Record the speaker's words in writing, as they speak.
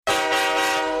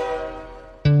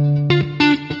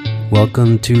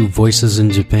Welcome to Voices in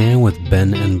Japan with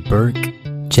Ben and Burke.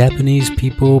 Japanese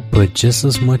people put just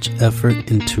as much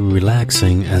effort into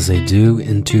relaxing as they do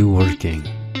into working.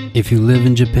 If you live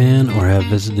in Japan or have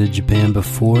visited Japan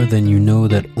before, then you know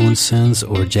that onsens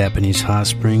or Japanese hot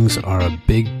springs are a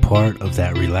big part of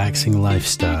that relaxing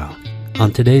lifestyle.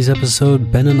 On today's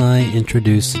episode, Ben and I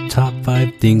introduce the top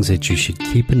 5 things that you should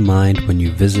keep in mind when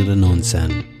you visit an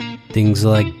onsen. Things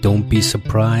like don't be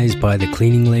surprised by the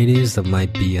cleaning ladies that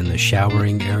might be in the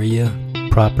showering area,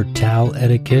 proper towel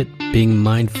etiquette, being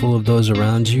mindful of those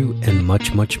around you, and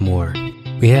much, much more.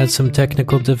 We had some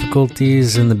technical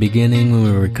difficulties in the beginning when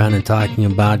we were kind of talking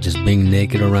about just being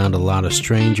naked around a lot of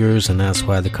strangers, and that's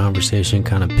why the conversation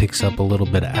kind of picks up a little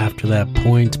bit after that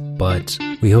point, but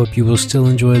we hope you will still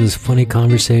enjoy this funny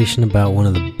conversation about one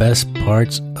of the best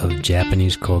parts of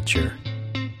Japanese culture.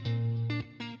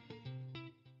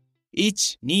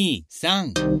 1、2、3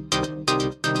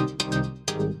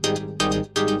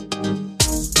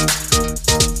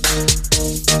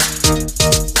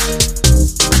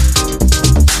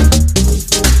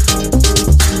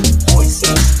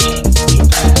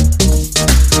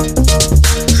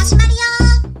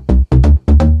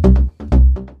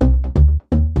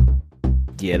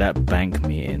 Yeah, that bank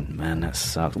meeting, man, that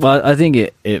sucks. Well, I think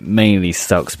it mainly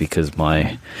sucks because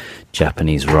my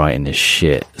Japanese writing is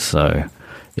shit, so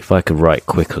if I could write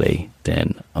quickly,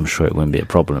 then I'm sure it wouldn't be a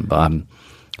problem, but I'm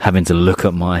having to look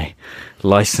at my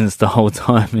license the whole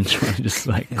time and try to just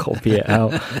like copy it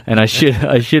out, and I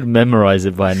should memorize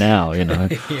it by now, you know.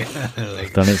 Yeah, like,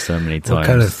 I've done it so many times. What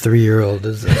kind of 3-year-old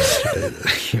is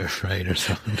this? You're right or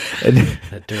something. And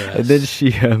then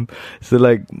she so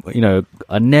like, you know,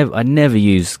 I never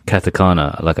use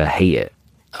katakana. Like, I hate it.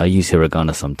 I use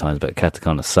hiragana sometimes, but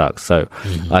katakana sucks. So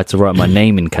I had to write my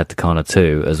name in katakana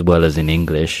too, as well as in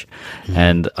English.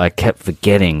 And I kept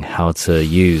forgetting how to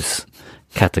use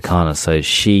katakana. So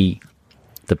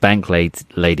the bank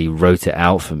lady wrote it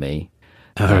out for me.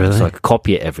 Oh, really? So I could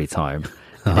copy it every time.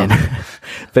 And,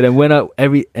 but then when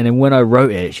I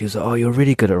wrote it, she was like, "Oh, you're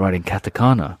really good at writing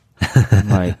katakana." I'm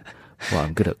like, "Well,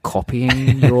 I'm good at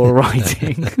copying your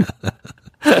writing."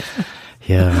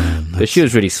 Yeah, man. But she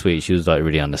was really sweet. She was like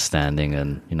really understanding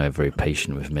and, you know, very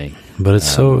patient with me. But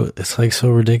it's it's like so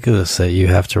ridiculous that you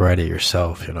have to write it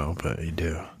yourself, you know, but you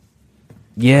do.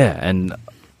 Yeah, and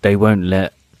they won't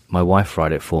let my wife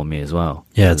write it for me as well.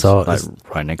 Yeah, it's all like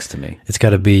right next to me. It's got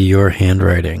to be your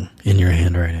handwriting, in your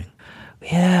handwriting.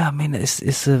 Yeah, I mean,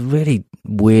 it's a really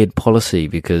weird policy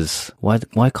because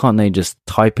why can't they just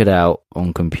type it out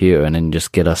on computer and then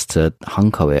just get us to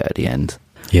hunko it at the end?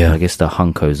 Yeah. I guess the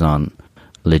hunkos aren't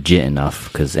legit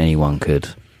enough because anyone could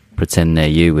pretend they're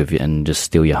you with it and just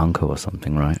steal your hunko or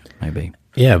something, right? Maybe.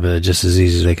 Yeah, but just as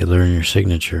easy as they could learn your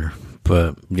signature.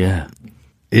 But yeah,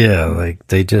 like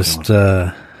they just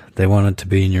they want it to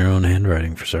be in your own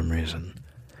handwriting for some reason.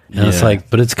 And it's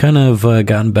like, but it's kind of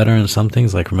gotten better in some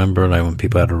things. Like, remember, like when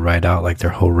people had to write out like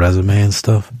their whole resume and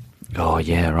stuff. Oh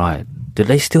yeah, right. Do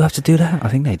they still have to do that? I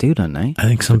think they do, don't they? I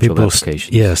think some people, still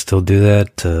do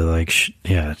that. To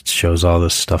it shows all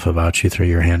this stuff about you through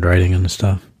your handwriting and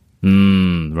stuff.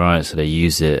 Right. So they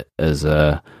use it as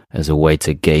a way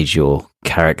to gauge your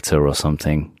character or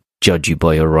something, judge you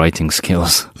by your writing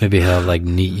skills. Maybe how like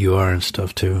neat you are and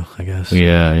stuff too, I guess.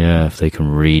 Yeah. If they can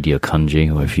read your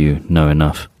kanji or if you know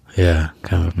enough. Yeah,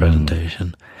 kind of a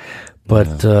presentation.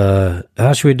 But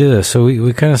how should we do this? So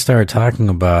we kind of started talking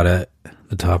about it,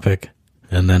 the topic.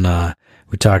 And then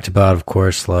we talked about, of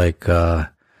course, like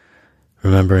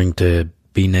remembering to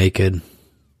be naked.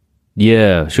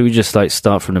 Yeah. Should we just like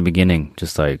start from the beginning?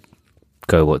 Just like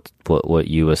go what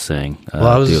you were saying. Do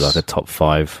like a top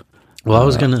 5. Well, I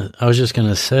was just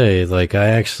gonna say, like,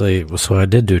 I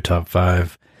did do top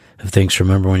 5 of things to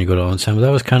remember when you go to onsen. But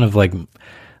that was kind of like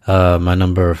my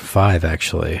number 5.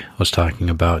 Actually, I was talking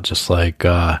about just like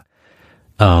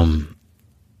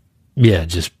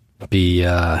just be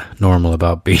normal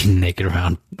about being naked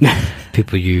around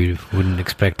people you wouldn't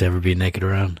expect to ever be naked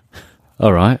around.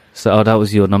 All right. So that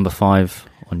was your number 5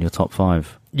 on your top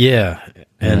 5. Yeah.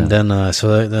 And then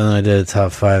then I did a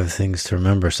top 5 things to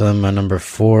remember. So then my number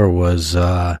 4 was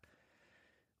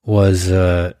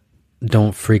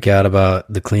don't freak out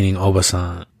about the cleaning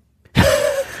obasan.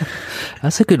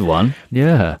 That's a good one.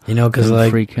 Yeah. You know, because like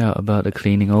freak out about the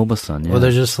cleaning obasan. Yeah. Well, they're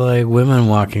just like women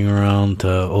walking around,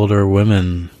 older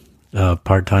women,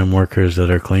 part-time workers that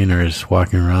are cleaners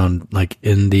walking around like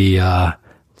in the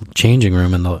changing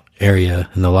room in the area,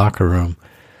 in the locker room.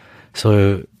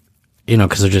 So, you know,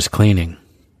 because they're just cleaning.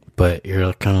 But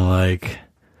you're kind of like,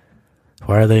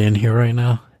 why are they in here right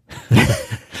now?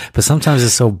 But sometimes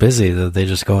it's so busy that they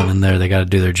just go in there, they got to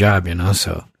do their job, you know,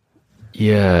 so.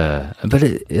 Yeah, but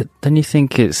then you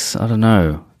think it's, I don't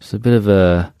know, it's a bit of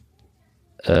a,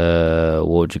 what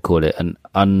would you call it, an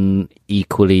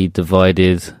unequally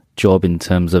divided job in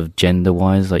terms of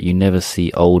gender-wise. Like, you never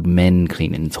see old men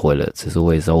cleaning toilets. There's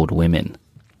always old women.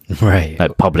 Right.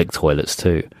 Like public toilets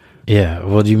too. Yeah,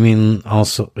 well, do you mean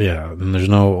also, yeah, and there's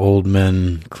no old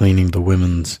men cleaning the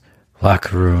women's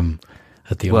locker room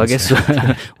at the Well, I guess,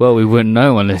 well, we wouldn't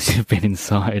know unless you've been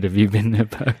inside. Have you been there,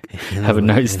 Berg? Haven't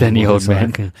noticed any old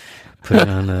men. Putting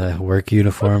on a work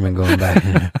uniform and going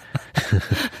back.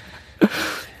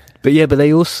 But yeah, but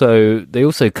they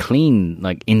also clean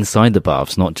like inside the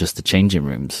baths, not just the changing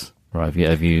rooms. Right?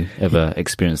 Have you ever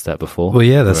experienced that before? Well,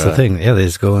 yeah, that's the thing. Yeah, they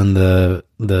just go in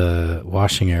the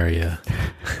washing area.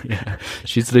 Yeah,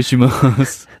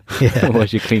 shitsureshimasu. Yeah, while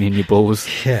you're cleaning your balls.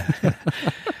 Yeah,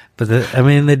 but I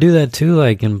mean, they do that too.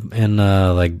 Like in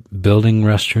like building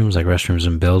restrooms, like restrooms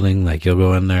in building. Like you'll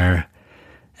go in there,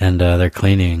 and they're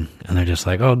cleaning, and they're just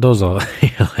like, "Oh, dozo."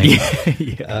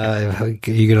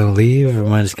 You gonna leave, or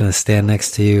am I just gonna stand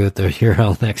next to you with the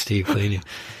urinal next to you cleaning?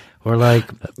 Or like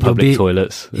public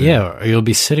toilets. Yeah, or you'll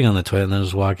be sitting on the toilet and then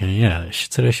just walking. Yeah,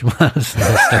 shitsureshimasu. And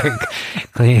they'll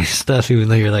start cleaning stuff, even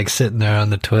though you're like sitting there on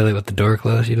the toilet with the door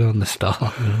closed. You know, in the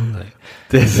stall. You know, like.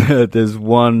 There's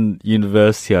one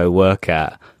university I work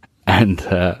at, and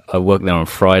I work there on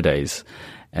Fridays,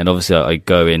 and obviously I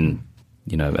go in,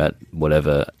 you know, at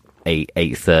whatever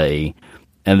 8:30,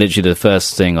 and literally the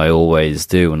first thing I always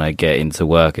do when I get into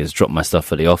work is drop my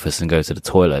stuff at the office and go to the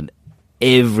toilet.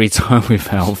 Every time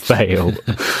without fail,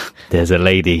 there's a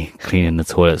lady cleaning the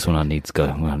toilets when I need to go.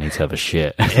 When I need to have a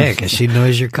shit. Yeah, because she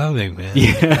knows you're coming, man.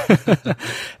 Yeah,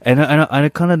 and I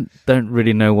kind of don't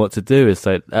really know what to do. It's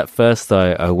like at first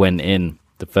I went in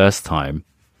the first time,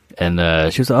 and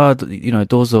she was like, "Oh, you know,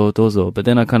 dozo." But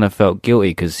then I kind of felt guilty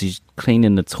because she's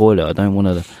cleaning the toilet. I don't want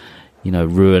to, you know,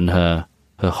 ruin her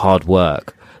hard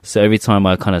work. So every time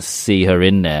I kind of see her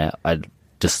in there, I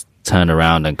just turn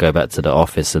around and go back to the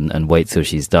office and wait till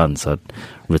she's done. So I'd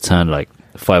return like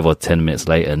 5 or 10 minutes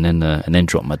later and then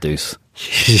drop my deuce.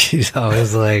 She's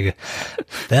always like,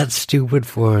 that stupid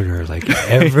foreigner, like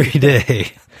every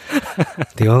day.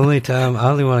 The only time, I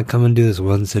only want to come and do this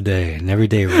once a day. And every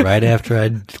day right after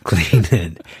I clean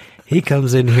it, he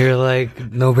comes in here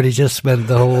like nobody just spent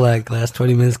the whole like last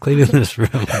 20 minutes cleaning this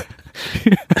room.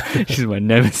 She's my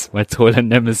nemesis, my toilet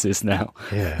nemesis now.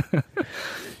 Yeah.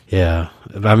 Yeah,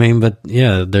 I mean, but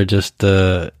yeah, they're just,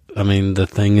 I mean, the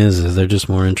thing is they're just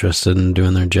more interested in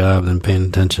doing their job than paying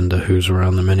attention to who's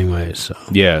around them anyway, so.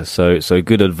 Yeah, so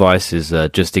good advice is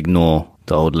just ignore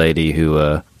the old lady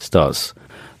who starts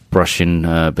brushing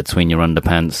between your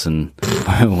underpants and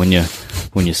when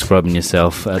you're scrubbing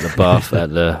yourself at the bath, at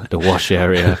the wash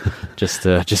area, just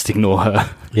ignore her.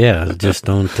 Yeah, just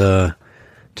don't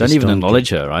even acknowledge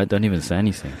her, right? Don't even say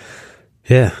anything.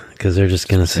 Yeah, because they're just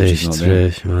going to say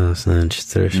shitsureshimasu and then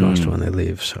shitsureshimasu when they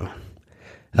leave, so.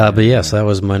 But yes, that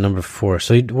was my number 4.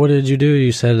 So what did you do?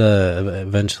 You said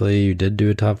eventually you did do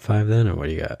a top 5 then, or what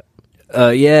do you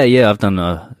got? Yeah, I've done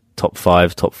a top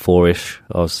 5, top 4-ish.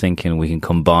 I was thinking we can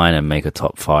combine and make a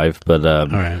top 5, but all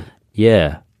right.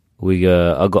 Yeah,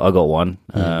 I got one.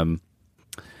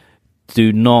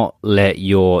 Do not let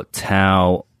your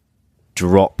towel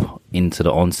drop into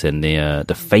the onsen,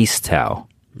 the face towel.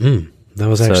 That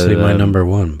was actually my number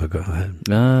 1, but go ahead.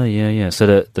 Yeah. So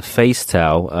the face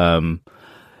towel,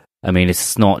 I mean,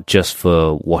 it's not just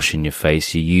for washing your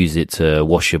face. You use it to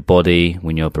wash your body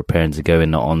when you're preparing to go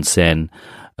in the onsen.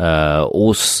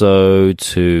 Also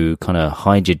to kind of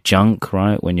hide your junk,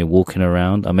 right, when you're walking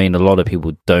around. I mean, a lot of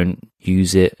people don't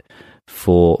use it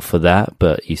for that,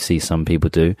 but you see some people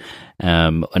do.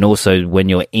 And also when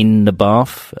you're in the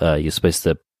bath, you're supposed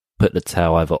to put the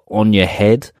towel either on your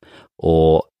head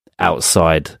or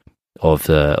outside of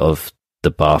the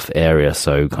bath area,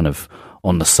 so kind of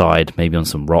on the side, maybe on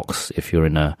some rocks if you're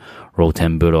in a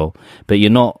rotemburo. But you're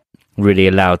not really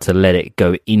allowed to let it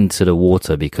go into the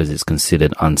water because it's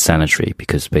considered unsanitary,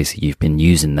 because basically you've been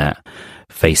using that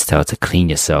face towel to clean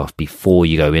yourself before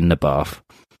you go in the bath.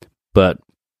 But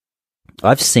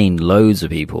I've seen loads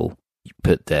of people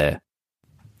put their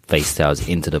face towels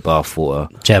into the bath water.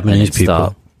 Japanese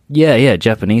people. Yeah,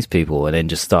 Japanese people, and then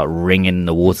just start wringing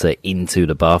the water into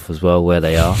the bath as well where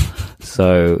they are.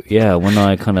 So, yeah, when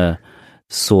I kind of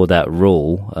saw that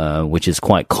rule, which is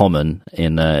quite common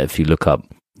in if you look up,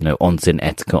 you know, onsen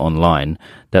etiquette online,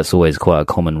 that's always quite a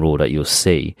common rule that you'll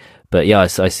see. But yeah, I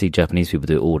see Japanese people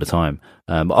do it all the time.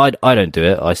 I don't do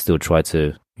it. I still try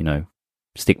to, you know,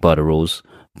 stick by the rules.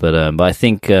 But I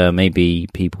think maybe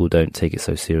people don't take it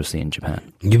so seriously in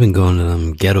Japan. You've been going to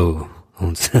them ghetto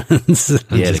onsens.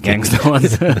 Yeah, the gangster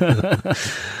ones.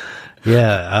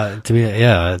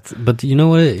 but you know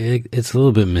what? It's a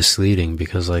little bit misleading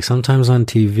because like sometimes on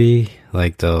TV,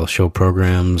 like they'll show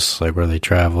programs like where they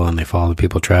travel and they follow the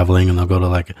people traveling, and they'll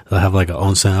have like an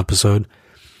onsen episode,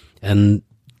 and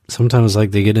sometimes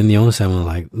like they get in the onsen with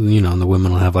like, you know, and the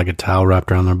women will have like a towel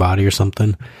wrapped around their body or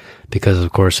something, because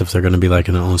of course if they're going to be like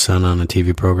in an onsen on a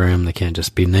TV program, they can't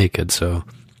just be naked, so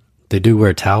they do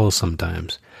wear towels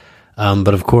sometimes.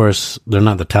 But of course, they're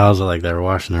not the towels that like they're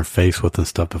washing their face with and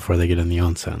stuff before they get in the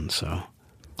onsen.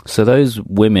 So those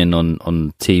women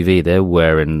on TV, they're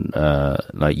wearing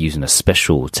like using a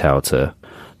special towel to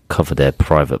cover their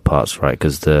private parts, right?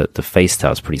 Because the face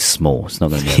towel is pretty small; it's not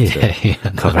going to be able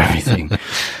to cover everything.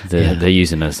 They're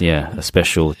using a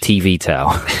special TV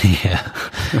towel. Yeah,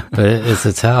 but it's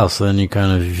a towel. So then you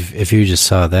kind of, if you just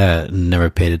saw that and never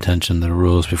paid attention to the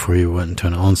rules before you went into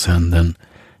an onsen, then.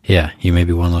 Yeah, you may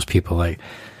be one of those people like,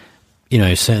 you know,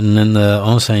 you're sitting in the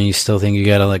onsen, you still think you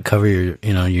gotta like cover your,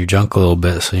 you know, your junk a little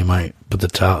bit, so you might put the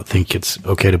towel, think it's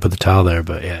okay to put the towel there,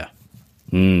 but yeah.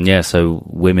 So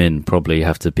women probably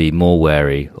have to be more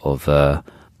wary of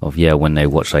when they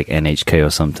watch like NHK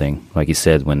or something, like you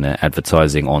said, when they're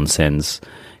advertising onsens.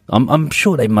 I'm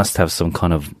sure they must have some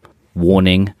kind of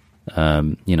warning,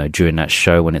 you know, during that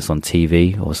show when it's on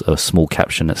TV, or a small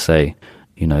caption that say,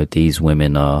 you know, these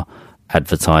women are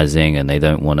advertising and they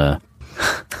don't want to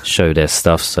show their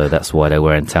stuff, so that's why they're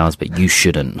wearing towels, but you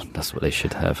shouldn't. That's what they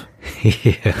should have.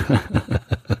 Yeah.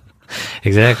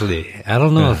 Exactly. I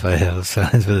don't know if I have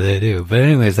signs, but they do. But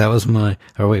anyways, that was my,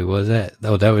 or wait, what was that?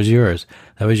 Oh, that was yours.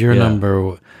 That was your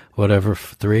number, whatever,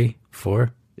 3,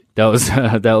 4? That was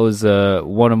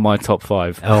one of my top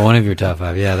 5. Oh, one of your top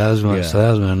 5. Yeah, that was my, so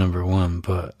that was my number 1,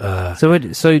 but,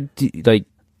 like,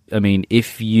 I mean,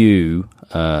 if you,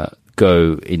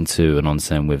 go into an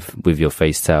onsen with your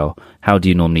face towel, how do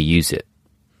you normally use it?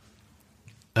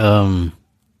 You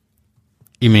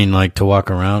mean like to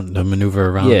walk around, to maneuver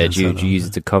around? Yeah, do you use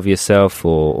it to cover yourself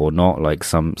or not? Like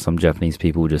some Japanese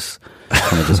people just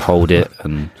kind of just hold it,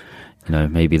 and you know,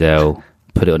 maybe they'll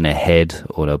put it on their head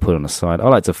or they'll put it on the side. I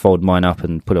like to fold mine up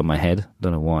and put it on my head.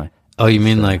 Don't know why. Oh, you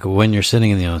mean like when you're sitting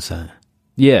in the onsen?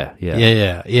 Yeah.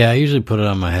 I usually put it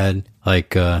on my head,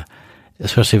 like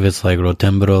especially if it's like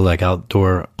rotemburo, like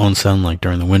outdoor onsen, like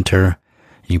during the winter,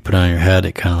 and you put it on your head,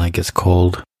 it kind of like gets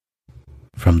cold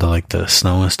from the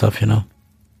snow and stuff, you know?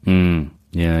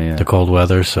 Yeah. The cold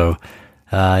weather, so,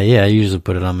 I usually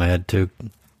put it on my head too.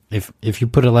 If you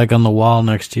put it like on the wall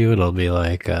next to you, it'll be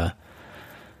like,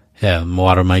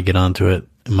 water might get onto it.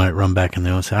 It might run back in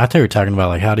the onsen. I thought you were talking about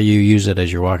like, how do you use it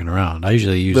as you're walking around? I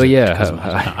usually use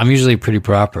I'm usually pretty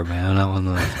proper, man. I'm not one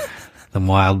of those. Them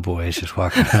wild boys just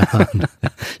walking around.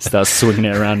 Start swinging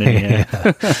it around in the air.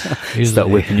 Start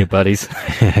whipping your buddies.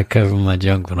 Cover my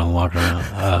junk when I'm walking around,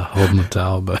 holding the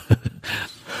towel. But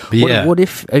yeah. What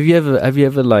if, have you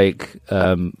ever like,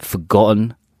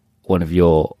 forgotten one of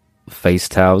your face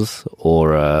towels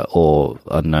or I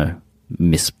don't know,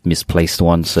 misplaced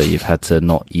one, so you've had to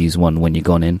not use one when you've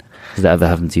gone in? Has that ever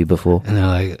happened to you before? And they're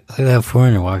like, look at that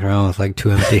foreigner walking around with like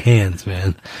 2 empty hands,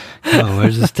 man. Oh,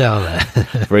 where's this towel at?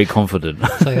 Very confident.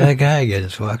 It's like that guy again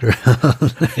just walking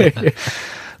around,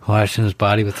 washing his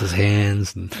body with his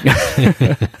hands. And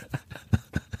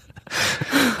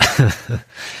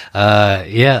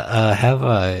have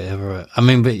I ever? I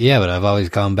mean, but I've always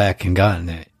gone back and gotten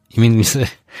it. You mean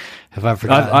have I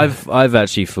forgotten? I've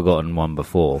actually forgotten one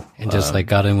before and just like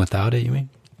got in without it. You mean?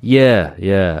 Yeah.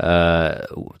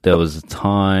 There was a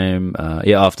time,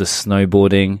 after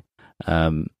snowboarding,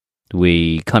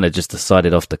 we kind of just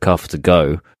decided off the cuff to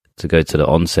go to the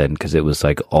onsen because it was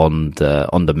like on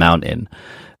the mountain.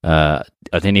 I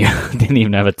didn't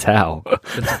even have a towel.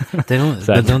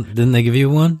 Didn't they give you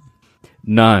one?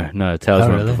 No, towels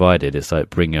weren't provided. It's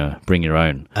like bring your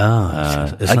own.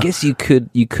 I guess you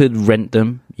could rent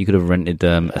them. You could have rented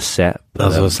them a set.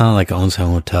 So it sounded like an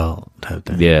onsen hotel type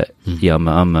thing. Yeah.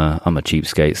 I'm a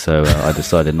cheapskate, so I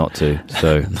decided not to.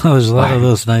 So there's a lot of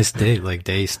those nice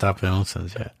day stopping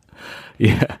onsens.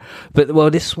 Yeah,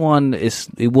 but this one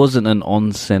it wasn't an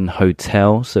onsen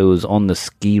hotel, so it was on the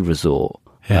ski resort,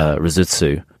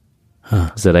 Rizutsu.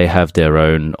 So they have their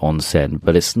own onsen,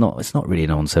 but it's not really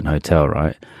an onsen hotel,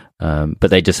 right?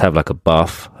 But they just have like a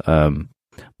bath,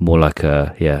 more like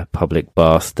a public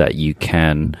bath that you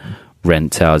can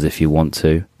rent towels if you want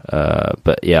to.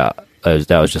 But yeah, that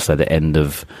was just at the end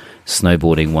of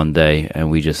snowboarding one day,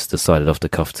 and we just decided off the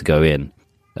cuff to go in.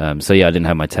 So yeah, I didn't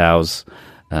have my towels,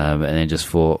 and then just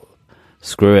thought,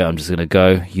 screw it, I'm just gonna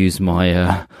go use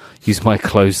my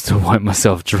clothes to wipe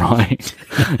myself dry,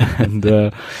 and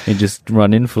just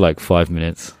run in for like 5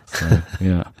 minutes. So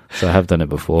yeah, so I have done it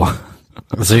before.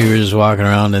 So you were just walking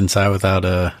around inside without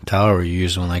a towel, or you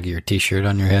used one like your t-shirt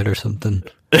on your head or something?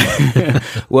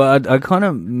 Well, I kind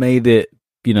of made it,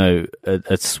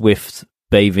 a swift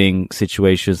bathing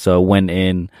situation. So I went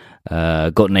in,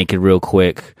 got naked real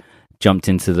quick, jumped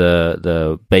into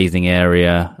the bathing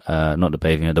area, not the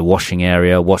bathing area, the washing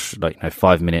area, washed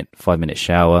 5-minute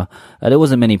shower. There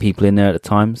wasn't many people in there at the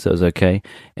time, so it was okay.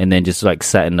 And then just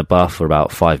sat in the bath for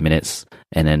about 5 minutes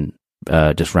and then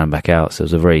just ran back out. So it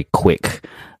was a very quick,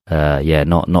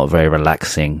 not very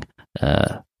relaxing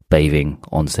bathing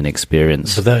onsen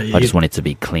experience. I just wanted to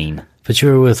be clean. But you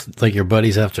were with your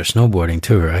buddies after snowboarding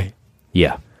too, right?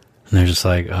 Yeah. And they're just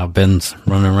Ben's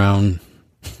running around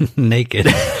naked.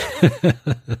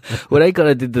 Well, they kind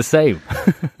of did the same.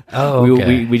 Oh,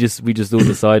 okay. We just all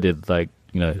decided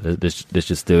let's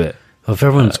just do it. Well, if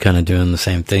everyone's kind of doing the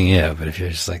same thing, yeah. But if you're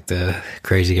just the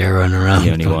crazy guy running around,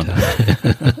 the only one.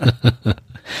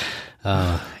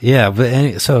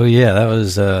 That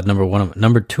was number one.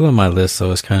 Number two on my list,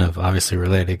 though, is kind of obviously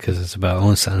related because it's about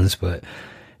onsens, but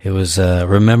it was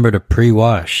remember to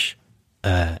pre-wash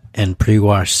and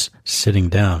pre-wash sitting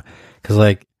down,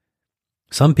 because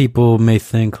some people may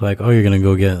think oh, you're gonna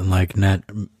go get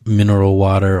mineral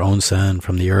water onsen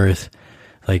from the earth,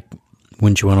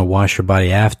 wouldn't you want to wash your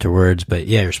body afterwards? But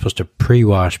yeah, you're supposed to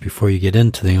pre-wash before you get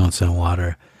into the onsen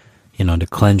water, to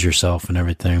cleanse yourself and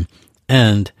everything.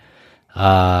 And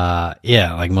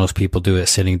most people do it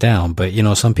sitting down. But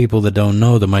some people that don't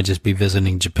know, that might just be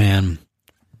visiting Japan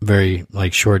very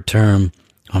short term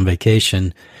on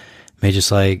vacation, may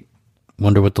just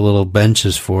wonder what the little bench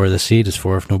is for, the seat is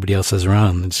for, if nobody else is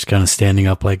around. They're just kind of standing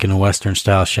up in a Western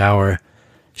style shower,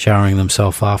 showering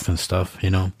themselves off and stuff,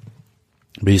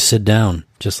 But you sit down,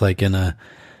 just like in a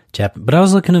Japan. But I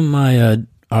was looking at my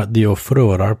the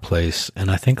ofuro at our place,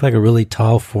 and I think a really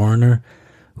tall foreigner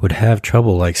would have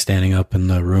trouble standing up in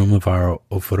the room of our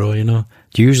ofuro.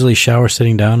 Do you usually shower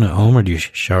sitting down at home, or do you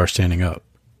shower standing up?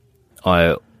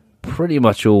 I pretty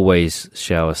much always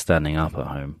shower standing up at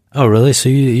home. Oh, really? So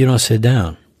you don't sit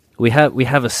down? We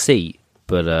have a seat,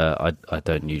 but I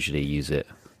don't usually use it.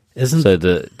 Isn't so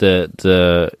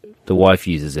the wife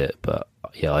uses it, but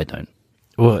yeah, I don't.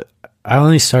 Well, I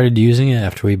only started using it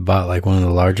after we bought one of the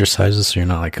larger sizes, so you're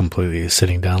not completely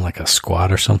sitting down like a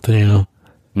squat or something,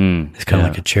 It's kind of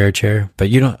like a chair. But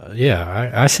you don't,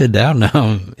 I sit down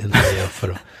now in the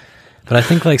photo. But I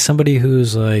think somebody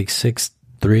who's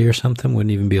 6'3" or something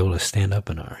wouldn't even be able to stand up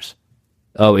in ours.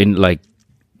 Oh, in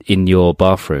your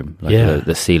bathroom?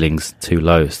 The ceiling's too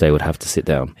low, so they would have to sit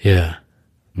down. Yeah.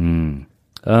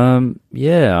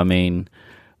 Yeah, I mean,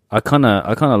 I kind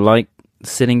of like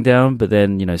sitting down, but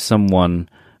then someone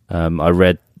I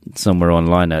read somewhere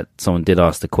online that someone did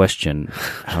ask the question,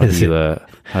 how do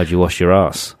you wash your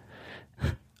ass?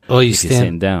 Well, you're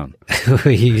sitting down.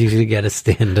 You usually got to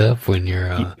stand up when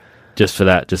you're just for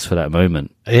that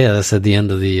moment. Yeah, that's at the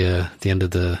end of the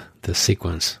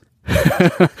sequence.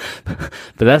 but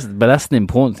that's an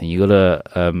important thing. You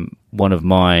gotta one of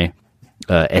my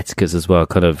etiquettes as well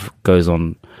kind of goes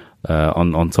on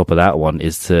top of that one,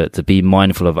 is to be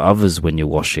mindful of others when you're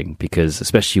washing, because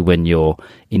especially when you're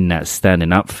in that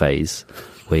standing up phase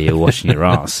where you're washing your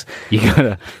ass, you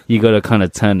gotta kind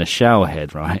of turn the shower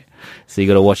head, right? So you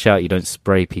gotta watch out you don't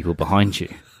spray people behind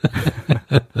you.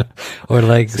 Or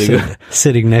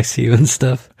sitting next to you and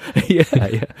stuff.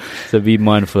 yeah. So be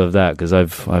mindful of that, because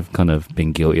I've kind of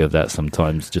been guilty of that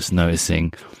sometimes, just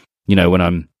noticing, when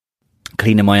I'm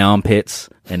cleaning my armpits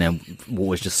and then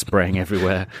water's just spraying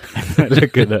everywhere. And I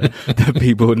look at the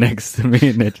people next to me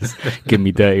and they just give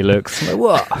me dirty looks. I'm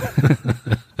what?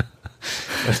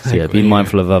 So yeah, be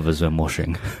mindful of others when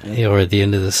washing. Yeah, or at the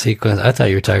end of the sequence. I thought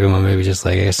you were talking about maybe just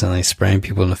accidentally spraying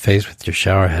people in the face with your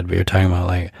shower head, but you're talking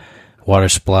about water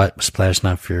splashing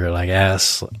off your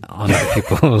ass on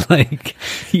people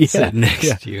sitting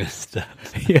next to you and stuff.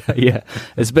 Yeah.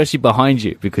 Especially behind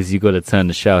you, because you got to turn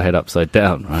the shower head upside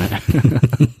down, right?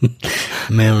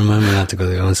 Man, remind me not to go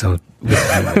to the onsen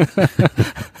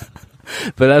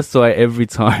But that's why every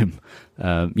time,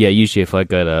 usually if I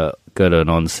go to an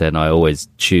onsen, I always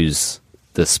choose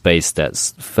the space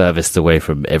that's furthest away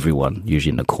from everyone,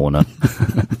 usually in the corner,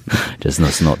 just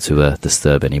not to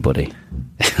disturb anybody.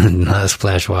 Not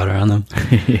splash water on them.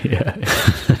 Yeah.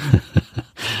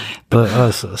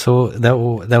 But so that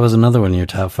was another one in your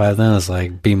top 5. Then is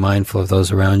be mindful of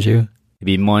those around you.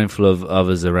 Be mindful of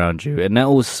others around you, and that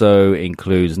also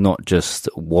includes not just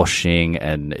washing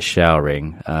and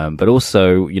showering, but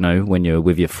also when you're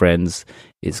with your friends,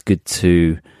 it's good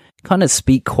to kind of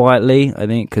speak quietly, I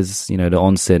think, because the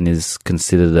onsen is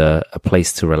considered a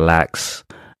place to relax,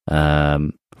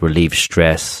 relieve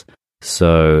stress.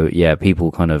 So yeah,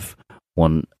 people kind of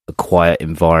want a quiet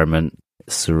environment,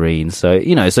 serene. So,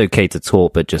 you know, it's okay to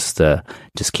talk, but just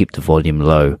keep the volume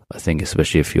low, I think,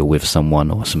 especially if you're with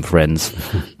someone or some friends.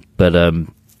 But,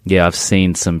 yeah, I've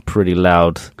seen some pretty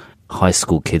loud high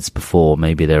school kids before.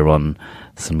 Maybe they're on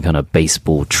some kind of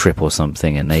baseball trip or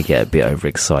something and they get a bit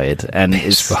overexcited. And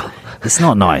it's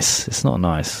not nice. It's not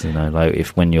nice, you know, like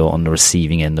when you're on the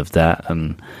receiving end of that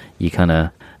and you kind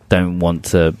of don't want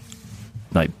to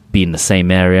like be in the same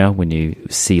area when you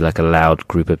see like a loud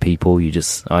group of people.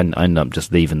 I end up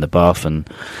just leaving the bath and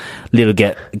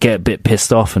get a bit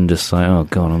pissed off and just like, oh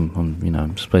god,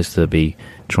 I'm supposed to be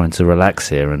trying to relax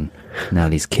here, and now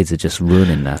these kids are just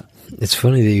ruining that. It's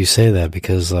funny that you say that,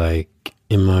 because like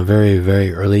in my very,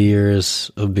 very early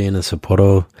years of being in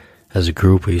Sapporo, as a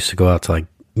group, we used to go out to like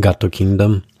Gato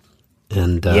Kingdom,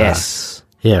 and yes,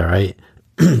 yeah, right.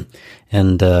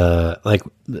 And like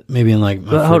maybe in like.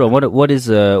 But hold on, what is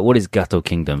Gato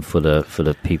Kingdom for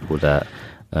the people that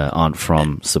aren't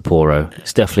from Sapporo?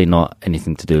 It's definitely not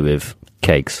anything to do with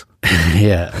cakes.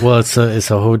 Yeah, well, it's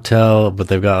a hotel, but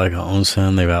they've got like an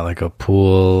onsen. They've got like a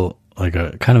pool, like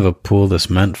a kind of a pool that's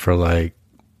meant for like,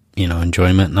 you know,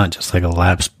 enjoyment, not just like a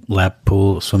lap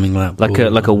pool, swimming lap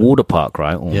pool. Like a water park,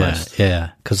 right? Almost.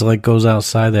 Yeah. Because it like goes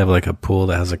outside. They have like a pool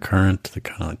that has a current that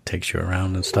kind of like takes you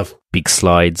around and stuff. Big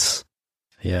slides.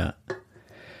 Yeah.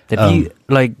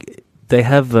 They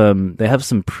have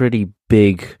some pretty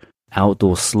big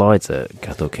outdoor slides at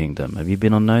Gato Kingdom. Have you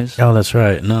been on those? Oh, that's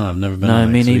right. No, I've never been. No,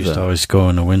 on me neither. We used to always go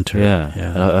in the winter. Yeah.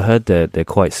 I heard they're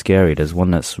quite scary. There's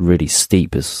one that's really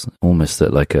steep. It's almost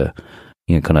at like a,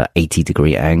 you know, kind of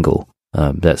 80-degree angle.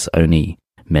 That's only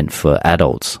meant for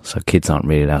adults, so kids aren't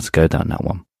really allowed to go down that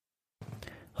one.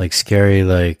 Like scary,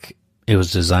 like it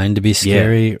was designed to be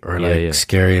scary,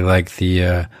 scary like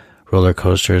the roller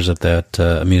coasters at that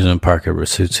amusement park at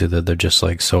Rusutsu, that they're just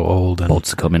like so old and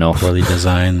bolts are coming off, poorly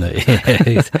designed. That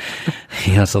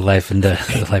he has a life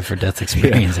or death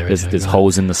experience. There's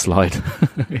holes in the slide.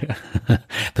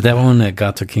 But that one at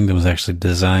Gato Kingdom was actually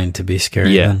designed to be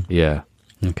scary. Yeah.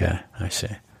 Okay, I see.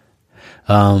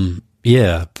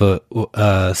 Yeah, but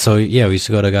so yeah, we used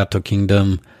to go to Gato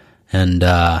Kingdom, and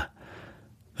man,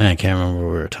 I can't remember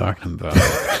what we were talking about.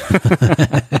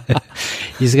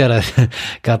 He's got a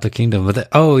Gato Kingdom, but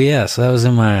so that was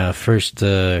in my first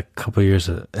couple of years,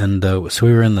 and so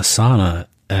we were in the sauna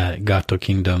at Gato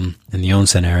Kingdom in the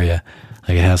onsen area.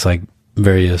 Like it has like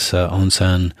various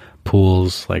onsen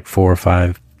pools, like 4 or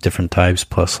 5 different types,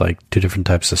 plus like 2 different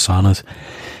types of saunas.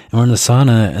 And we're in the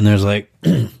sauna, and there's like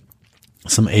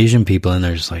some Asian people in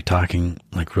there just like talking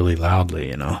like really loudly,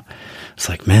 you know. It's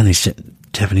like, man, these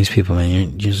Japanese people, man,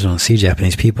 you just don't see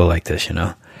Japanese people like this, you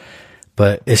know.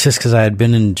 But it's just because I had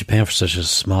been in Japan for such a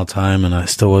small time, and I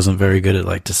still wasn't very good at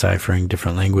like deciphering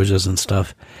different languages and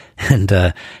stuff. And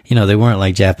you know, they weren't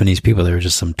like Japanese people; they were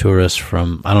just some tourists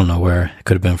from I don't know where. It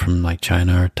could have been from like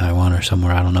China or Taiwan or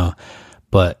somewhere, I don't know.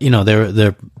 But you know,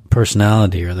 their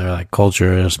personality or their like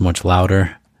culture is much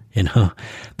louder, you know.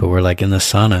 But we're like in the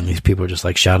sauna, and these people are just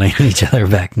like shouting at each other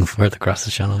back and forth across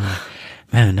the sauna. I'm like,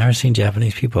 man, I've never seen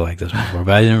Japanese people like this before.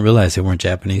 But I didn't realize they weren't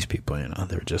Japanese people, you know.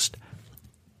 They were just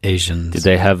Asians. Did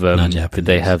they have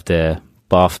their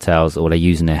bath towels, or were they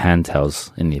using their hand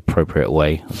towels in the appropriate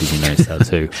way? Or did you notice that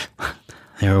too?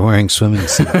 They were wearing swimming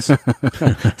suits,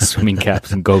 swimming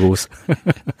caps and goggles.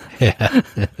 Yeah.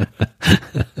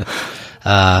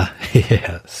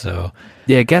 Yeah. So.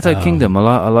 Yeah, Gato Kingdom.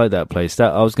 I like that place.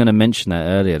 That I was going to mention that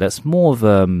earlier. That's more of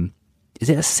is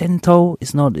it a sento?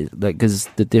 It's not like, because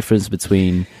the difference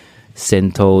between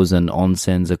sentos and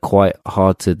onsens are quite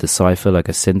hard to decipher. Like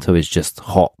a sento is just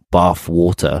hot bath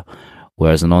water,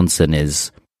 whereas an onsen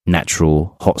is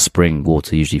natural hot spring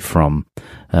water, usually from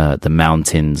the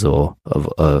mountains or of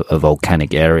a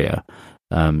volcanic area.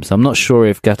 So I'm not sure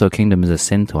if Gato Kingdom is a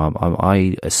sento.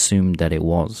 I assumed that it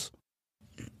was.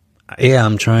 Yeah,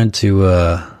 I'm trying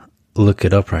to look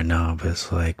it up right now, but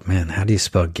it's like, man, how do you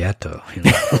spell Gato? You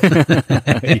know?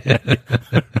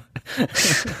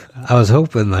 I was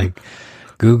hoping like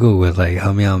Google would like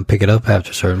help me out and pick it up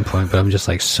after a certain point, but I'm just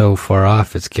like so far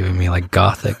off. It's giving me like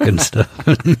Gothic and stuff.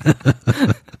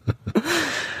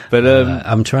 But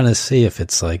I'm trying to see if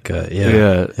it's like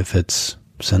if it's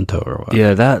Sento or what.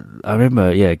 Yeah, that I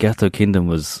remember. Yeah, Gato Kingdom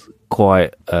was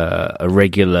quite a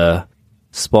regular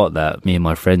spot that me and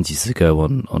my friends used to go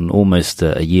on almost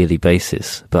a yearly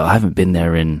basis. But I haven't been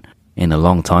there in a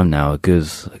long time now, a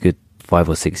good 5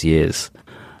 or 6 years.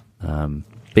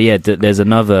 But yeah, there's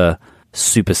another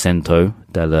super sento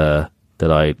that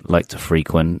I like to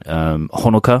frequent.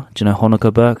 Honoka, do you know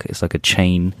Honoka, Burke? It's like a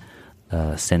chain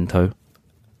sento.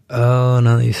 Oh,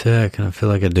 now that you say it, I kind of feel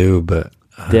like I do, but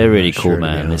They're really not cool, sure, to be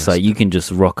man. It's honest. like you can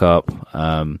just rock up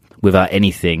without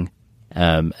anything,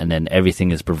 and then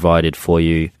everything is provided for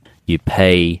you. You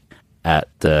pay at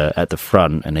the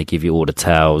front, and they give you all the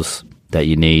towels that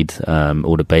you need,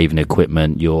 all the bathing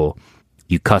equipment, your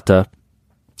yukata,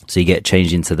 so you get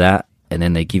changed into that, and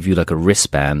then they give you like a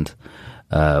wristband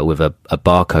with a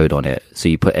barcode on it, so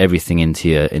you put everything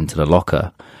into the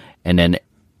locker, and then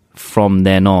from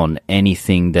then on,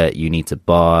 anything that you need to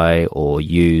buy or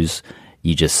use,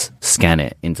 you just scan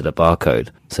it into the barcode.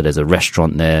 So there's a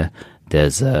restaurant there,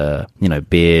 there's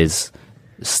beers,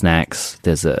 snacks,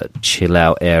 there's a chill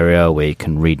out area where you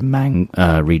can read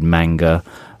manga,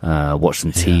 watch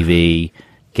some TV,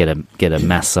 get a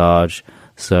massage.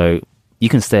 So you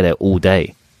can stay there all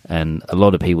day, and a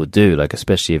lot of people do, like,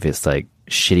 especially if it's like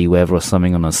shitty weather or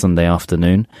something on a Sunday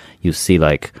afternoon, you'll see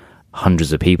like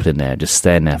hundreds of people in there just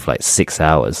staying there for like 6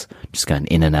 hours, just going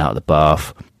in and out of the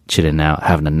bath, chilling out,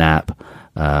 having a nap,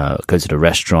 go to the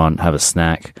restaurant, have a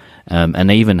snack, and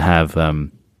they even have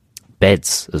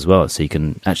beds as well, so you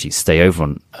can actually stay over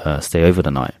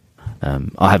the night.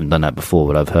 I haven't done that before,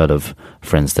 but I've heard of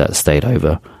friends that stayed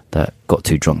over that got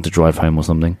too drunk to drive home or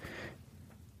something.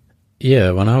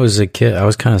 Yeah, when I was a kid, I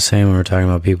was kind of saying when we were talking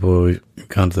about people we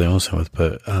gone to the onsen with,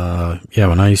 but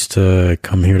when I used to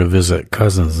come here to visit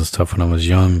cousins and stuff when I was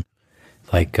young,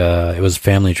 like it was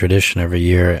family tradition every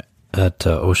year at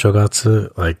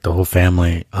Oshogatsu, like the whole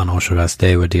family on Oshogatsu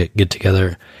Day would get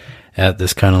together at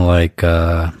this kind of like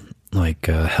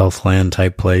Healthland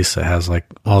type place that has like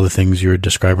all the things you were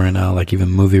describing right now, like even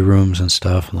movie rooms and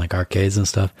stuff and like arcades and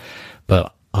stuff,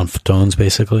 but on futons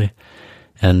basically.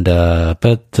 And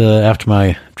but after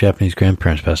my Japanese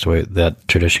grandparents passed away, that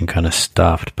tradition kind of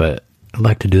stopped. But I'd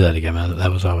like to do that again, man. That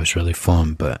was always really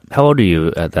fun. But how old are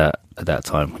you at that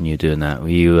time when you were doing that? Were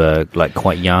you like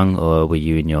quite young, or were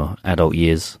you in your adult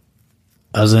years?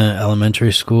 I was in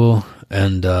elementary school,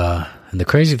 and the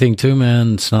crazy thing too,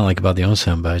 man, it's not like about the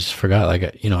onsen, but I just forgot.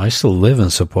 Like, I still live in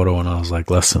Sapporo when I was like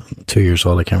less than 2 years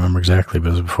old. I can't remember exactly, but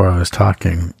it was before I was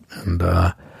talking. And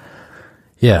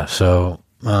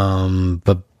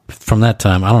but from that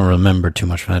time, I don't remember too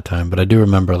much from that time, but I do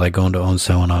remember like going to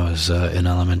onsen when I was in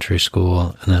elementary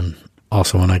school, and then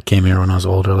also when I came here when I was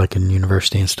older, like in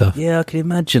university and stuff. Yeah, I can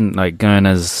imagine like going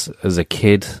as a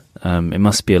kid. It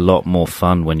must be a lot more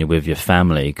fun when you're with your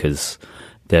family, because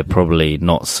they're probably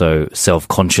not so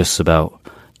self-conscious about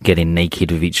getting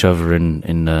naked with each other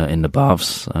in the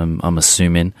baths. I'm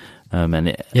assuming,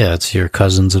 it's your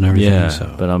cousins and everything. Yeah,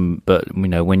 so. but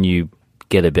when you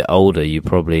get a bit older, you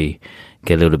probably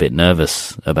get a little bit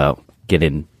nervous about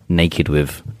getting naked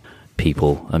with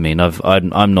people. I mean,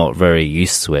 I'm not very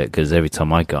used to it, because every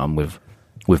time I go, I'm with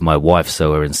my wife,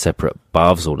 so we're in separate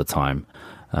baths all the time.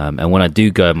 And when I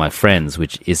do go with my friends,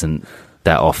 which isn't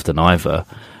that often either,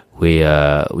 we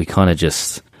kind of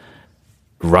just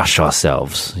rush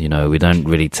ourselves. We don't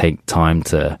really take time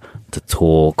to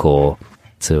talk or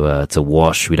to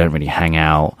wash. We don't really hang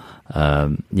out.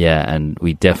 And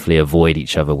we definitely avoid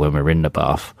each other when we're in the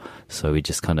bath. So we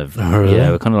just kind of,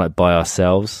 we're kind of like by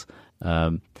ourselves.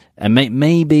 And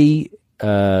maybe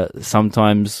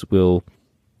sometimes we'll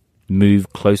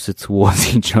move closer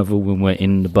towards each other when we're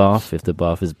in the bath, if the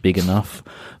bath is big enough.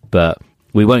 But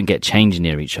we won't get changed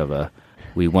near each other.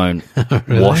 We won't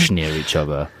wash near each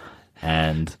other.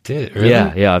 And really?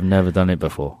 Yeah, I've never done it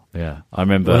before. Yeah, I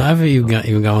remember. Whenever you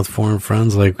even gone with foreign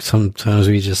friends, like sometimes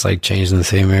we just like change in the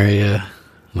same area,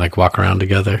 like walk around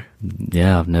together.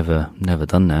 Yeah, I've never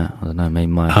done that. I don't know. Maybe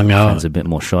my Hung out. friend's a bit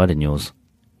more shy than yours.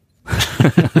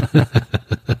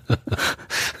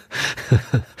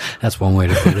 That's one way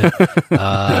to put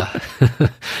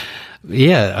it.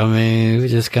 Yeah, I mean, we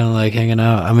just kind of like hanging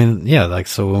out. I mean, yeah, like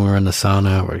so when we're in the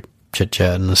sauna, we're chit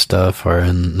chatting and stuff, or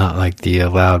in not like the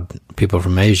loud people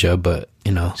from Asia, but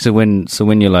So when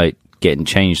you're like getting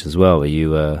changed as well, are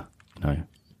you I don't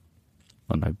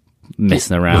know,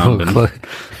 messing around and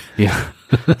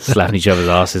slapping each other's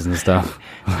asses and stuff,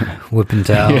 whipping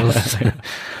towels?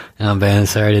 Oh, man,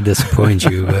 sorry to disappoint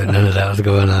you, but none of that was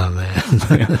going on, man.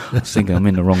 I was thinking I'm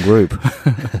in the wrong group.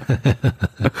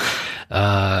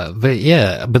 But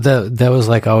that was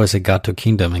like always at Gato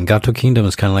Kingdom, and Gato Kingdom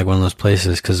is kind of like one of those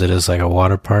places because it is like a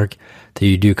water park that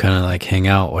you do kind of like hang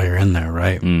out while you're in there,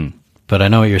 right? Mm. But I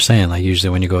know what you're saying. Like usually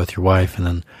when you go with your wife and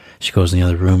then she goes in the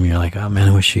other room, you're like, oh man,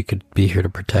 I wish she could be here to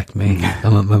protect me.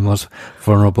 I'm at my most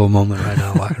vulnerable moment right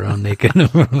now, walking around naked in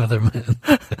front of other men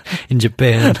in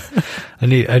Japan. I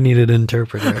need an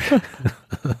interpreter.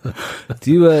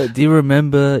 Do you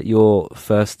remember your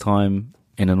first time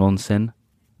in an onsen?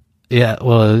 Yeah,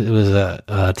 well, it was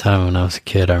a time when I was a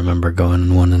kid. I remember going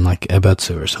in one in like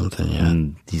Ebetsu or something. Yeah.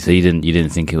 So you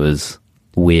didn't think it was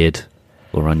weird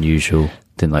or unusual?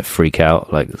 Didn't like freak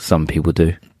out like some people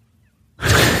do?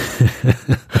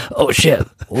 Oh shit!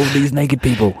 All these naked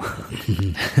people.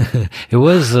 It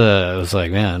was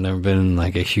like, man, I've never been in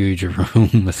like a huge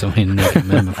room with so many naked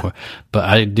men before. But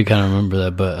I do kind of remember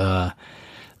that. But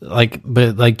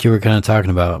like you were kind of talking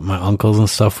about, my uncles and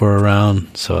stuff were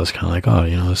around, so I was kind of like, oh,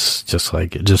 it's just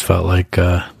like, it just felt like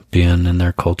being in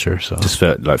their culture. So just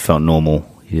felt normal.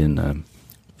 You didn't.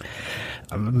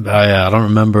 I don't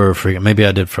remember maybe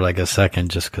I did for like a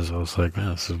second, just because I was like,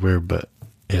 man, this is weird. But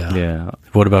yeah.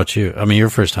 What about you? I mean, your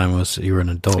first time was you were an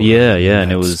adult. Yeah, right?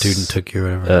 And it was student took you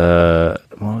or whatever.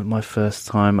 My first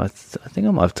time, I think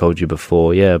I might have told you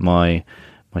before. Yeah, my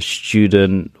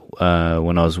student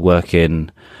when I was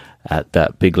working at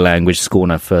that big language school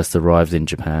when I first arrived in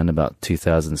Japan about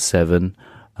 2007.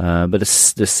 But the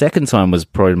second time was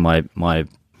probably my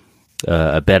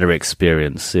a better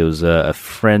experience. It was a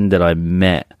friend that I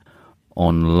met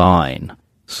online.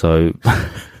 So,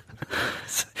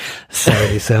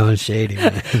 sorry, sounds shady,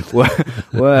 man.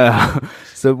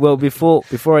 well,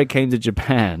 before I came to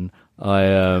Japan,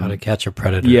 how to catch a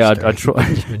predator. Yeah, I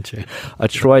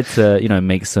tried to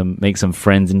make some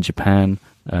friends in Japan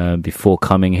before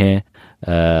coming here.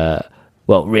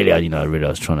 Well, really, I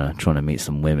was trying to meet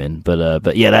some women,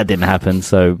 but yeah, that didn't happen.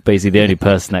 So basically, the only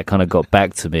person that kind of got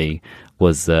back to me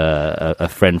was a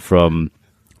friend from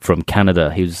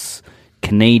Canada. He was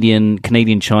Canadian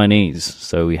Chinese,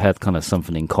 so we had kind of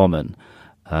something in common.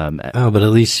 But at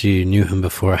least you knew him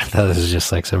before. I thought this was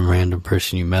just like some random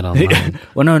person you met online.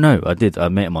 Well, no, I did. I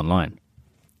met him online.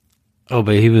 Oh,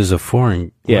 but he was a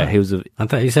foreign. Yeah, he was. I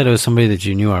thought you said it was somebody that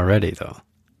you knew already, though.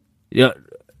 Yeah.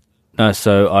 No,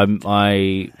 so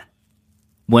I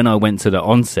when I went to the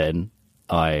onsen,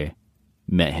 I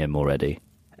met him already.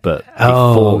 But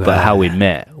how we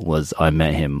met was I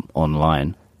met him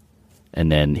online, and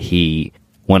then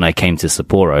when I came to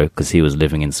Sapporo, because he was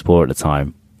living in Sapporo at the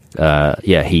time,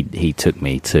 he took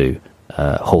me to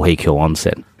Hoheikyo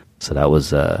Onsen. So that was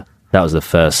the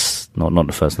first, not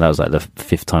the first. That was like the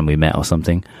fifth time we met or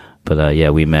something. But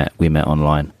we met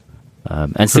online.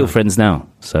 And still friends now.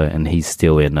 So, and he's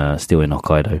still in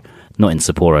Hokkaido, not in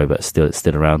Sapporo, but still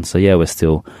around. So yeah, we're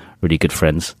still really good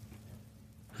friends.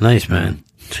 Nice, man.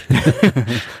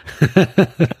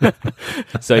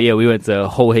 So yeah, we went to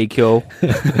Hoheikyo,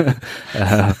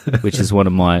 which is one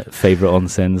of my favorite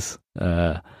onsens.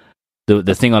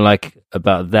 The thing I like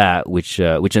about that, which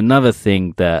another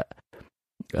thing that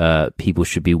people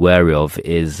should be wary of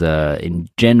is, in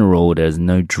general, there's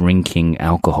no drinking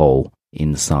alcohol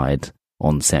inside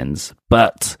onsens,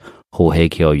 but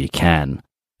Hoheikyo you can,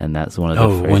 and that's one of the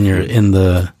when you're in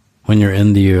the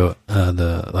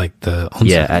onsen.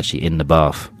 Yeah, actually in the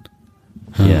bath.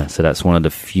 Yeah, so that's one of the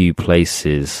few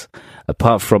places,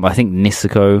 apart from I think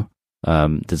Niseko,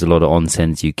 there's a lot of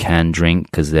onsens you can drink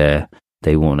because they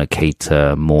want to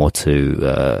cater more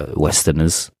to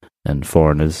Westerners and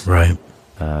foreigners, right?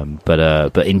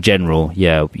 But in general,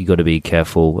 yeah, you got to be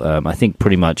careful. I think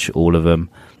pretty much all of them,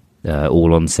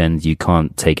 all onsens, you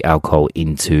can't take alcohol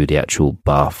into the actual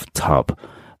bathtub,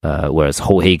 whereas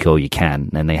Hoheikyo you can,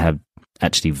 and they have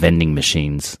actually vending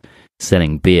machines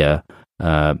selling beer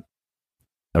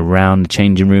around the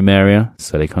changing room area,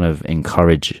 so they kind of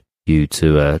encourage you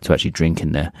to actually drink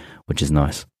in there, which is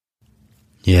nice.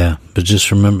 Yeah, but just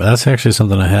remember, that's actually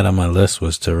something I had on my list,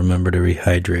 was to remember to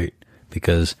rehydrate,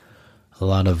 because a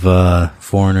lot of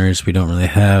foreigners, we don't really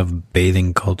have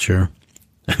bathing culture.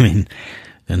 I mean,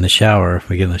 in the shower,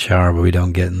 we get in the shower, but we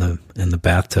don't get in the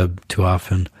bathtub too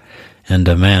often. And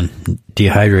man,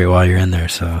 dehydrate while you're in there.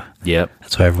 So yep,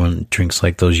 that's why everyone drinks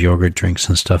like those yogurt drinks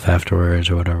and stuff afterwards,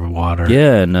 or whatever, water.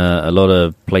 Yeah, and a lot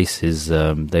of places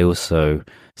they also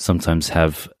sometimes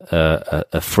have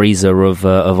a freezer of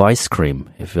ice cream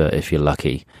if you're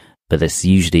lucky, but that's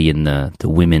usually in the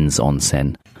women's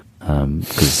onsen,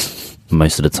 because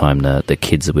most of the time the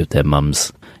kids are with their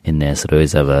mums in there, so they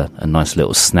always have a nice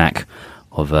little snack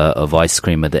of ice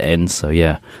cream at the end. So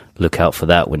yeah, look out for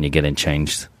that when you're getting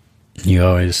changed. You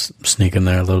always sneak in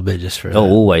there a little bit just for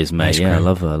always, mate. Yeah, I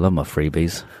love my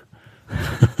freebies.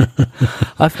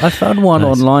 I found one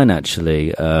online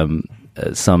actually.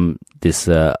 This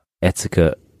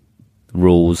etiquette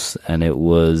rules, and it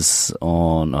was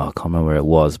on. I can't remember where it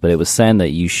was, but it was saying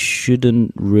that you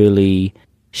shouldn't really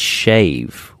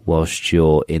shave whilst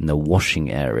you're in the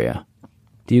washing area.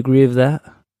 Do you agree with that?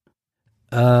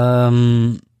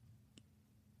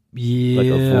 Yeah,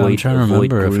 I'm trying to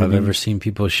remember if I've ever seen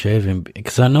people shaving,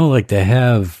 because I know like they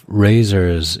have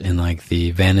razors in like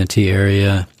the vanity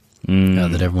area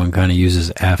that everyone kind of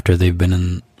uses after they've been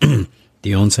in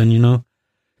the onsen,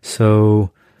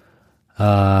 So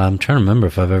I'm trying to remember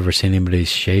if I've ever seen anybody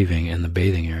shaving in the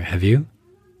bathing area. Have you?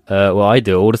 Well, I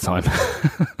do all the time.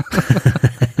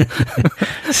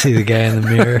 See the guy in the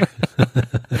mirror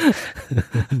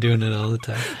doing it all the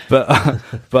time. But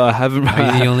I haven't.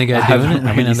 Are you the only guy doing it?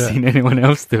 I haven't seen anyone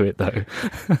else do it though.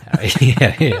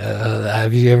 Yeah.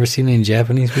 Have you ever seen any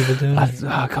Japanese people doing it?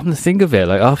 Come to think of it,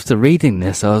 like after reading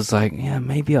this, I was like, yeah,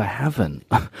 maybe I haven't.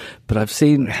 But I've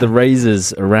seen the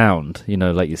razors around. You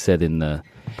know, like you said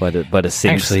by the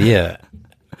sinks. Actually, yeah.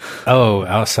 Oh,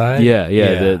 outside? Yeah.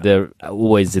 They're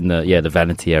always in the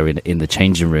vanity area in the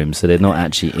changing room, so they're not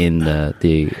actually in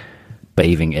the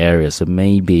bathing area. So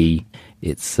maybe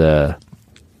it's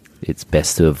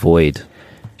best to avoid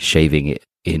shaving it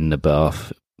in the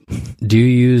bath. Do you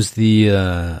use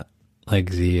the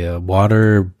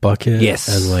water bucket? Yes.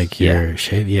 As like your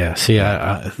shave? Yeah. See,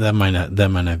 that might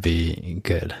not be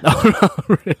good. Oh no,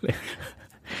 really?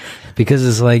 Because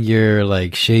it's like your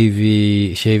like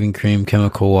shaving cream,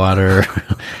 chemical water,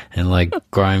 and like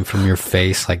grime from your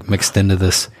face, like mixed into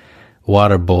this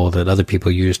water bowl that other people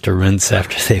use to rinse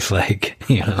after they've like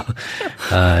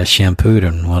shampooed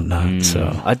and whatnot.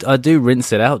 So I do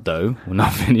rinse it out though when I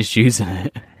finish using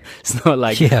it. It's not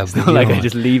like I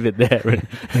just leave it there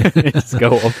and just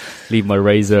go off, leave my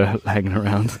razor hanging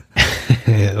around,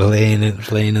 laying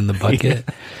in the bucket.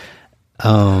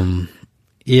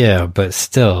 Yeah, but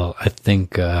still, I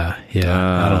think, to be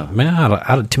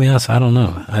honest, I don't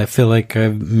know. I feel like I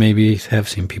maybe have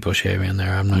seen people shaving in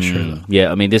there. I'm not sure though.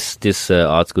 Yeah, I mean, this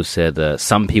article said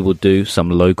some people do,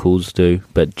 some locals do,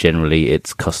 but generally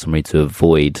it's customary to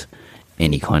avoid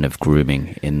any kind of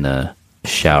grooming in the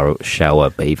shower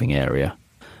bathing area.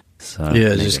 So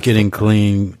yeah, just getting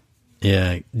clean.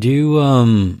 Yeah. Do you,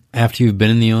 after you've been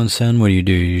in the onsen, what do? You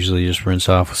usually just rinse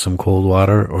off with some cold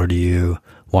water, or do you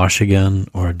wash again,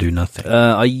 or do nothing?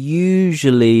 I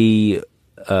usually,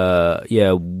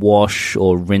 wash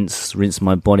or rinse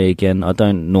my body again. I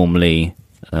don't normally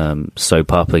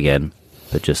soap up again,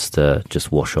 but just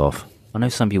wash off. I know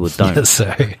some people don't. Yeah,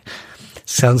 sorry.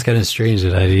 Sounds kind of strange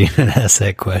that I didn't even ask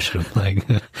that question. Like,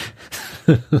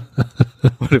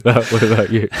 what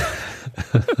about you?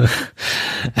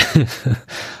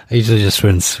 I usually just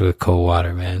rinse with cold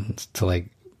water, man, to like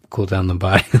cool down the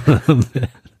body a little bit.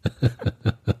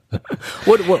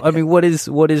 What is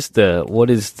the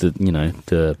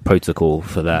the protocol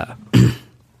for that?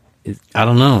 I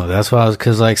don't know. That's why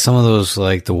because like some of those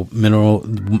like the mineral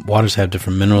waters have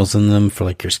different minerals in them for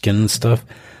like your skin and stuff.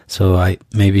 So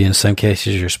maybe in some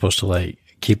cases you're supposed to like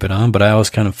keep it on, but I always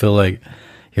kind of feel like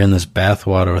you're in this bath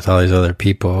water with all these other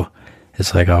people.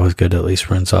 It's like always good to at least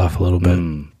rinse off a little bit.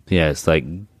 Yeah, it's like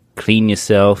clean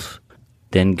yourself,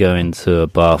 then go into a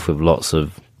bath with lots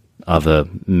of other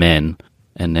men,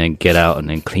 and then get out and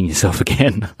then clean yourself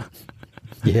again.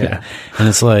 Yeah. And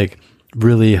it's like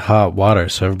really hot water,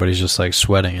 so everybody's just like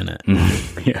sweating in it.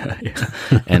 Yeah.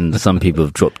 And some people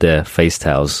have dropped their face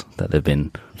towels that they've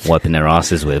been wiping their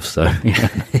asses with, so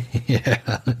yeah.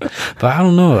 But I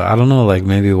don't know, like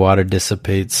maybe water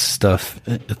dissipates stuff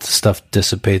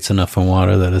dissipates enough in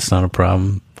water that it's not a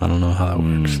problem. I don't know how that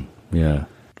works. Yeah.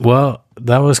 Well,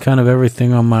 that was kind of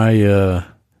everything on my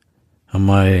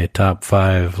top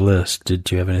 5 list.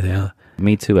 Did you have anything else?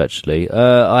 Me too, actually.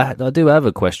 I do have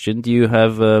a question. Do you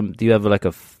have like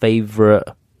a favorite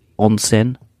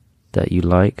onsen that you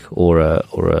like, or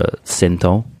a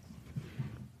sento?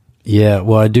 Yeah,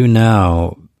 well, I do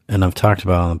now, and I've talked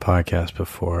about it on the podcast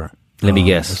before. Let me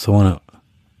guess. It's the one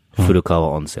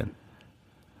Furukawa Onsen.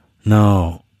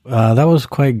 No, that was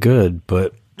quite good,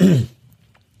 but no,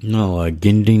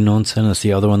 Ginrin Onsen is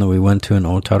the other one that we went to in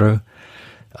Otaru.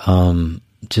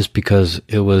 Just because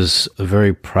it was a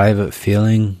very private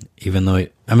feeling, even though,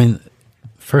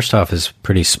 first off, it's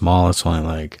pretty small. It's only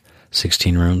like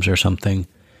 16 rooms or something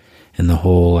in the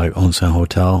whole like onsen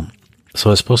hotel.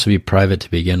 So it's supposed to be private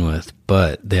to begin with,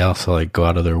 but they also like go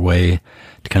out of their way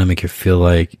to kind of make you feel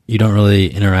like you don't really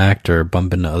interact or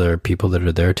bump into other people that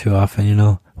are there too often,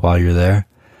 while you're there.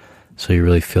 So you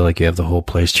really feel like you have the whole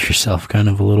place to yourself kind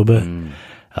of a little bit.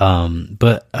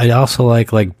 But I also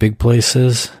like big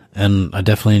places, and I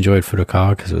definitely enjoyed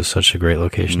Furukawa because it was such a great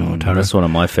location in Otaru. That's one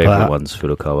of my favorite ones,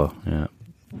 Furukawa. Yeah.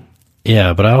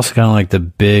 Yeah, but I also kind of like the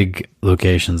big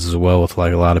locations as well with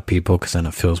like a lot of people, because then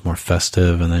it feels more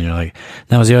festive, and then you're like,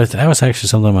 that was actually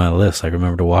something on my list. Like, I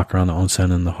remember to walk around the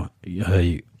onsen and the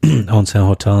onsen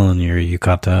hotel in your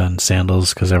yukata and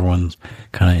sandals, because everyone's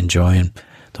kind of enjoying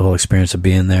the whole experience of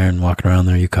being there and walking around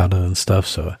their yukata and stuff.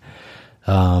 So,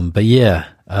 but yeah,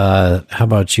 how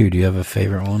about you? Do you have a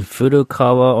favorite one?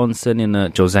 Furukawa Onsen in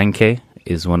Josanke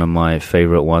is one of my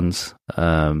favorite ones.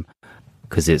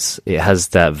 because it has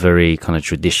that very kind of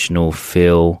traditional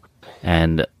feel,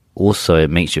 and also it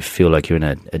makes you feel like you're in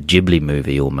a Ghibli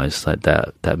movie almost, like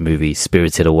that movie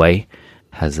Spirited Away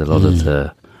has a lot of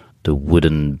the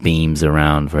wooden beams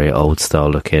around, very old style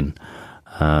looking.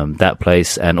 That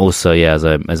place, and also as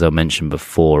I mentioned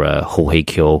before,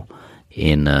 Hoheikyo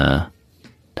in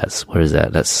where is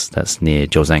that? That's near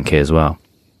Josanke as well.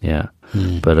 Yeah.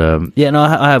 But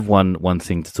I have one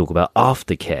thing to talk about: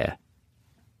 aftercare.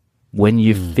 When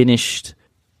you've finished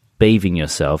bathing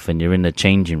yourself and you're in the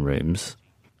changing rooms,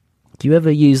 do you ever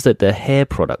use the hair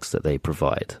products that they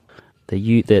provide?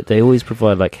 They always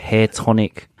provide like hair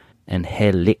tonic and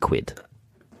hair liquid.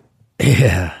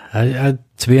 Yeah, I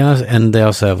to be honest, and they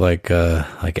also have like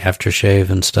aftershave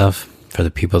and stuff for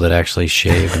the people that actually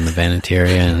shave in the vanity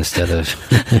area instead of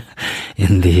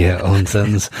in the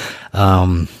onsens,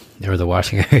 or the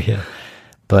washing area.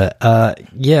 But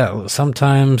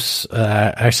sometimes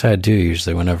actually I do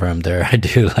usually whenever I'm there, I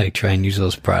do like try and use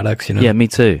those products. Yeah, me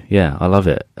too. Yeah, I love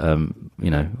it.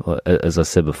 As I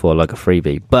said before, like a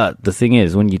freebie. But the thing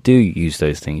is, when you do use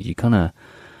those things, you kind of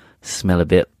smell a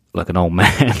bit like an old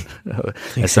man,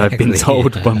 as I've been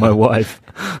told by my wife.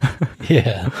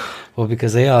 Yeah, well,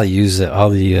 because they all use it, all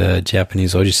the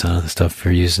Japanese ojisan and stuff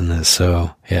for using this.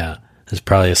 So yeah, there's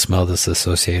probably a smell that's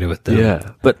associated with them.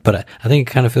 Yeah, but I think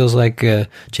it kind of feels like a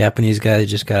Japanese guy that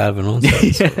just got out of an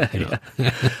onsen.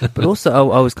 But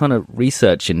also, I was kind of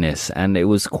researching this, and it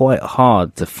was quite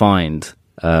hard to find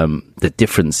the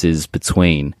differences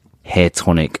between hair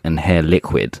tonic and hair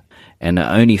liquid, and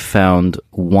I only found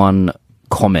one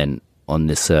comment on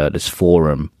this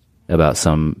forum about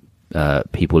some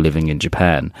people living in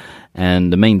Japan,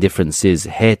 and the main difference is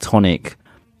hair tonic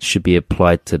should be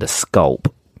applied to the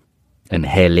scalp and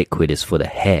hair liquid is for the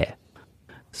hair.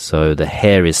 So the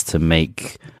hair is to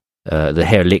make the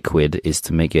hair liquid is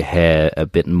to make your hair a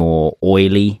bit more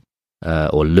oily,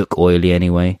 or look oily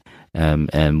anyway,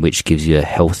 and which gives you a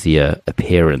healthier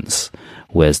appearance,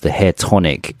 whereas the hair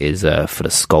tonic is for the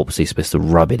scalp, so you're supposed to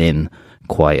rub it in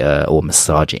quite or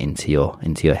massage it into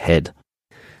your head.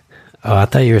 Oh, I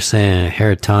thought you were saying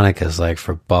hair tonic is like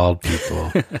for bald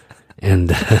people, and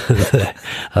the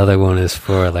other one is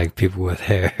for like people with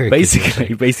hair.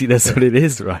 Basically, that's what it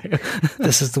is, right?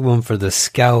 This is the one for the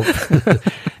scalp.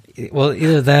 Well,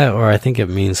 either that, or I think it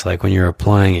means like when you're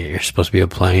applying it, you're supposed to be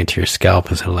applying it to your scalp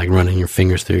instead of like running your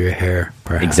fingers through your hair.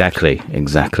 Perhaps.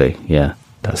 Exactly. Yeah,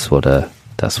 that's what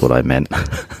I meant.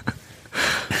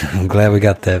 I'm glad we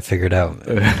got that figured out.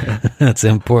 That's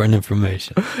important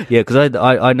information. Yeah, because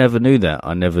I never knew that.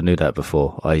 I never knew that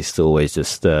before. I used to always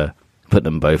just put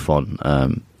them both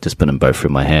on, just put them both through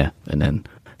my hair, and then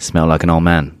smell like an old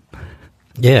man.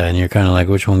 Yeah, and you're kind of like,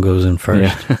 which one goes in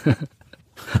first? Yeah.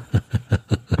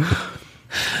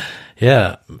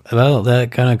 Yeah, well,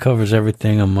 that kind of covers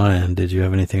everything on my end. Did you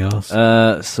have anything else?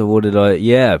 So what did I...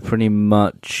 Yeah, pretty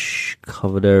much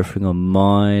covered everything on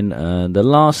mine. The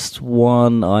last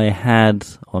one I had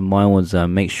on mine was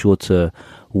make sure to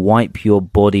wipe your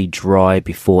body dry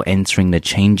before entering the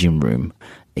changing room.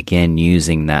 Again,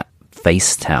 using that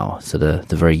face towel. So the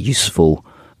very useful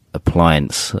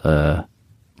appliance.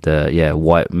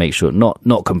 Make sure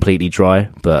not completely dry,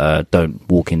 but don't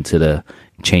walk into the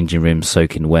changing room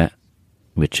soaking wet.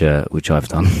 Which I've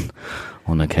done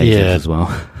on occasion as well.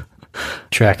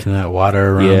 Tracking that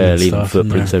water around. Yeah, leaving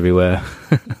footprints everywhere.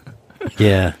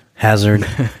 Yeah, hazard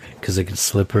because it gets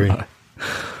slippery.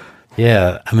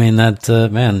 Yeah, I mean that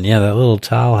that little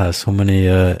towel has so many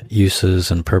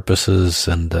uses and purposes,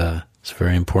 and it's a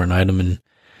very important item. And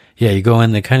yeah, you go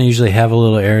in, they kind of usually have a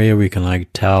little area where you can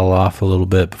like towel off a little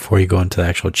bit before you go into the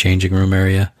actual changing room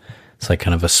area. It's like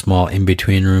kind of a small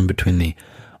in-between room between the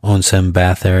onsen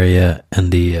bath area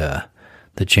and the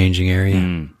changing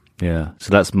area. Yeah,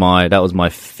 so that was my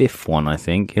fifth one, I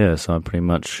think. Yeah, so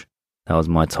that was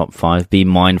my top 5. Be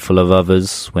mindful of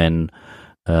others when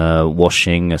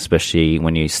washing, especially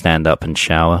when you stand up and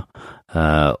shower.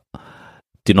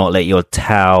 Do not let your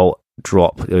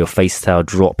face towel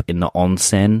drop in the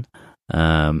onsen.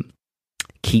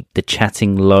 Keep the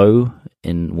chatting low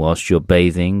whilst you're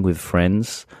bathing with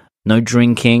friends. No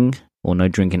drinking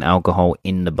alcohol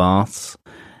in the baths,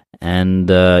 and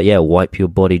wipe your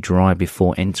body dry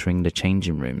before entering the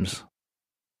changing rooms.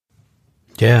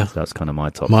 Yeah, so that's kind of my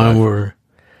top. Mine 5.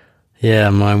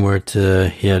 were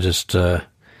to just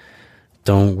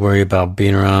don't worry about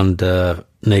being around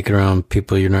naked around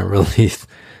people you're not really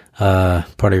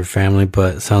part of your family,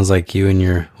 but it sounds like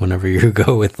whenever you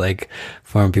go with like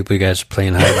foreign people, you guys are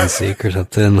playing hide and seek or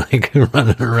something, like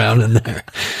running around in there.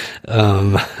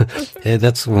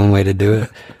 That's one way to do it.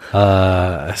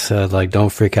 So like,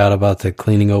 don't freak out about the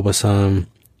cleaning obasan.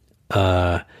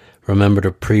 Remember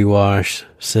to pre-wash,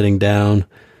 sitting down.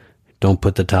 Don't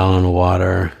put the towel in the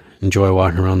water. Enjoy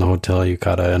walking around the hotel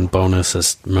yukata. And bonus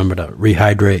is remember to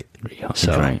rehydrate.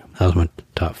 So that was my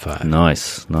top 5.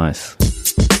 Nice.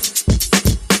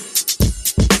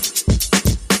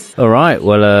 All right.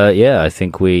 Well, yeah, I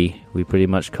think we pretty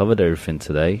much covered everything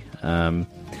today.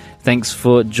 Thanks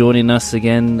for joining us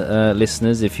again,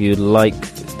 listeners. If you like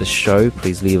the show,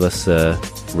 please leave us a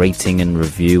rating and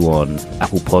review on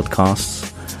Apple Podcasts.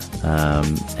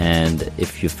 And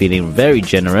if you're feeling very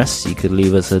generous, you could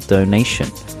leave us a donation,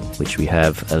 which we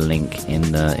have a link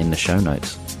in the show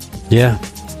notes. Yeah.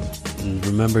 And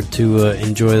remember to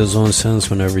enjoy those onsens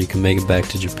whenever you can make it back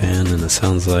to Japan. And it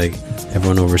sounds like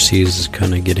everyone overseas is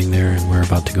kind of getting there, and we're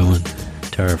about to go into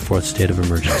our 4th state of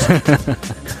emergency.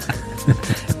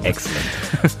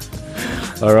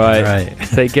 Excellent. All right.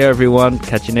 Take care, everyone.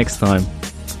 Catch you next time.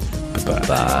 Bye-bye.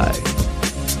 Bye.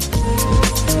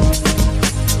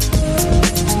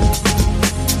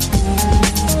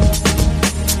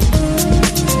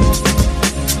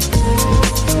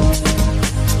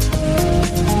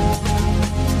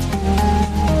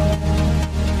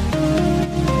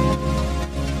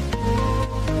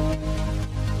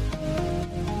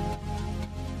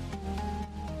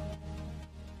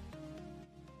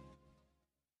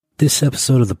 This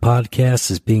episode of the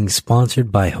podcast is being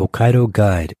sponsored by Hokkaido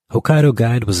Guide. Hokkaido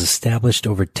Guide was established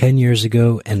over 10 years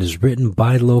ago and is written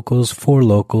by locals, for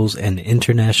locals, and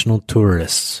international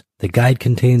tourists. The guide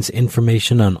contains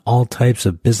information on all types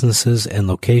of businesses and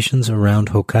locations around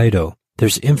Hokkaido.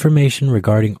 There's information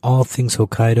regarding all things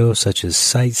Hokkaido, such as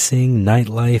sightseeing,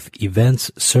 nightlife,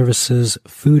 events, services,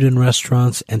 food and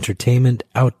restaurants, entertainment,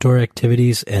 outdoor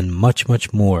activities, and much,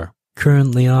 much more.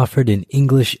 Currently offered in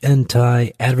English and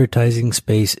Thai, advertising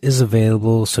space is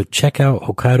available, so check out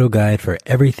Hokkaido Guide for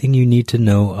everything you need to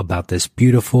know about this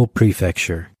beautiful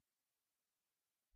prefecture.